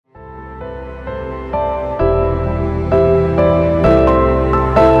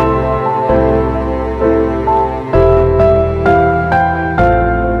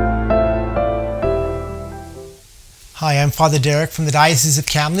I'm Father Derek from the Diocese of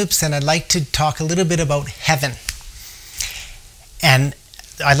Kamloops, and I'd like to talk a little bit about heaven. And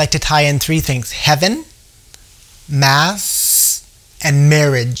I'd like to tie in three things: heaven, Mass, and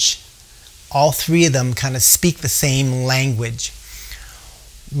marriage. All three of them kind of speak the same language.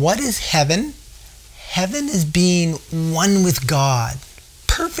 What is heaven? Heaven is being one with God,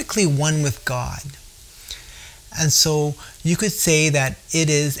 perfectly one with God. And so you could say that it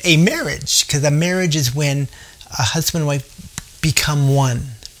is a marriage, because a marriage is when a husband and wife become one.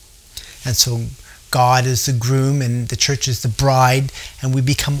 And so God is the groom and the church is the bride, and we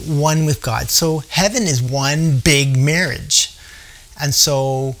become one with God. So heaven is one big marriage. And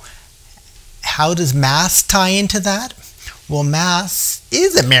so how does Mass tie into that? Well, Mass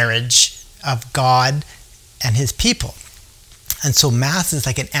is a marriage of God and his people. And so Mass is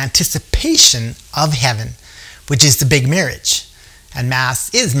like an anticipation of heaven, which is the big marriage. And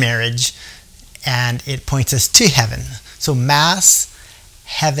Mass is marriage, and it points us to heaven. So Mass,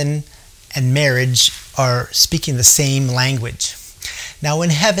 heaven, and marriage are speaking the same language. Now in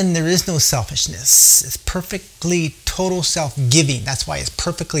heaven, there is no selfishness. It's perfectly total self-giving. That's why it's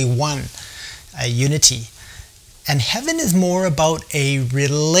perfectly one, a unity. And heaven is more about a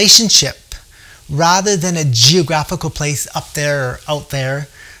relationship rather than a geographical place up there or out there.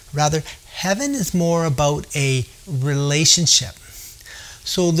 Rather, heaven is more about a relationship.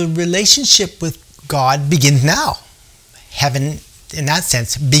 So the relationship with God begins now. Heaven, in that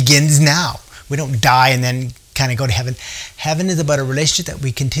sense, begins now. We don't die and then kind of go to heaven. Heaven is about a relationship that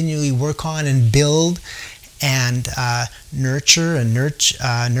we continually work on and build and nurture and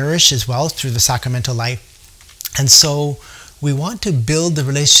nourish as well through the sacramental life. And so we want to build the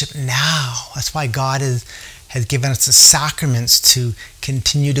relationship now. That's why God has given us the sacraments to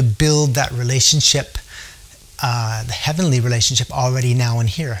continue to build that relationship, the heavenly relationship already now and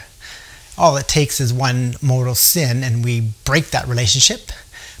here. All it takes is one mortal sin and we break that relationship.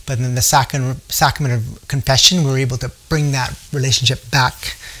 But in the sacrament of confession, we're able to bring that relationship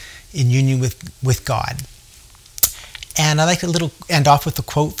back in union with God. And I like to end off with a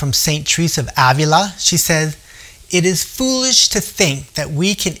quote from Saint Teresa of Avila. She says, "It is foolish to think that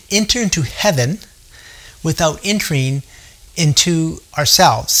we can enter into heaven without entering into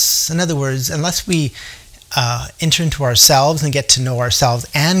ourselves." In other words, unless we enter into ourselves and get to know ourselves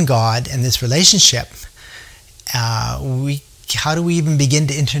and God and this relationship, how do we even begin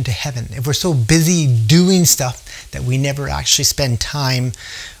to enter into heaven? If we're so busy doing stuff that we never actually spend time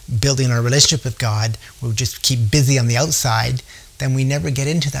building our relationship with God, we'll just keep busy on the outside, then we never get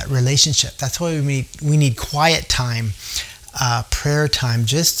into that relationship. That's why we need quiet time, prayer time,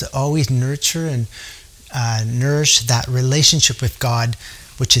 just to always nurture and nourish that relationship with God,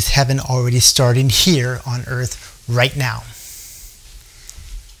 which is heaven already starting here on earth right now.